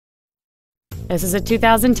This is a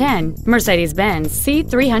 2010 Mercedes-Benz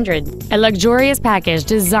C300, a luxurious package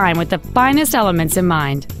designed with the finest elements in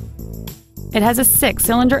mind. It has a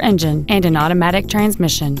 6-cylinder engine and an automatic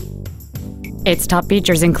transmission. Its top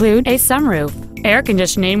features include a sunroof, air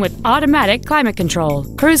conditioning with automatic climate control,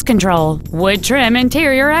 cruise control, wood trim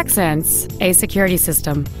interior accents, a security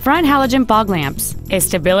system, front halogen fog lamps, a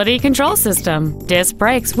stability control system, disc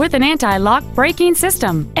brakes with an anti-lock braking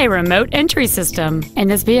system, a remote entry system, and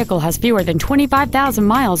this vehicle has fewer than 25,000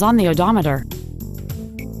 miles on the odometer.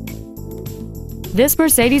 This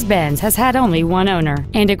Mercedes-Benz has had only one owner,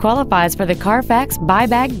 and it qualifies for the Carfax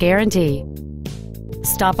buyback guarantee.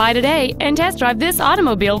 Stop by today and test drive this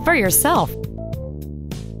automobile for yourself.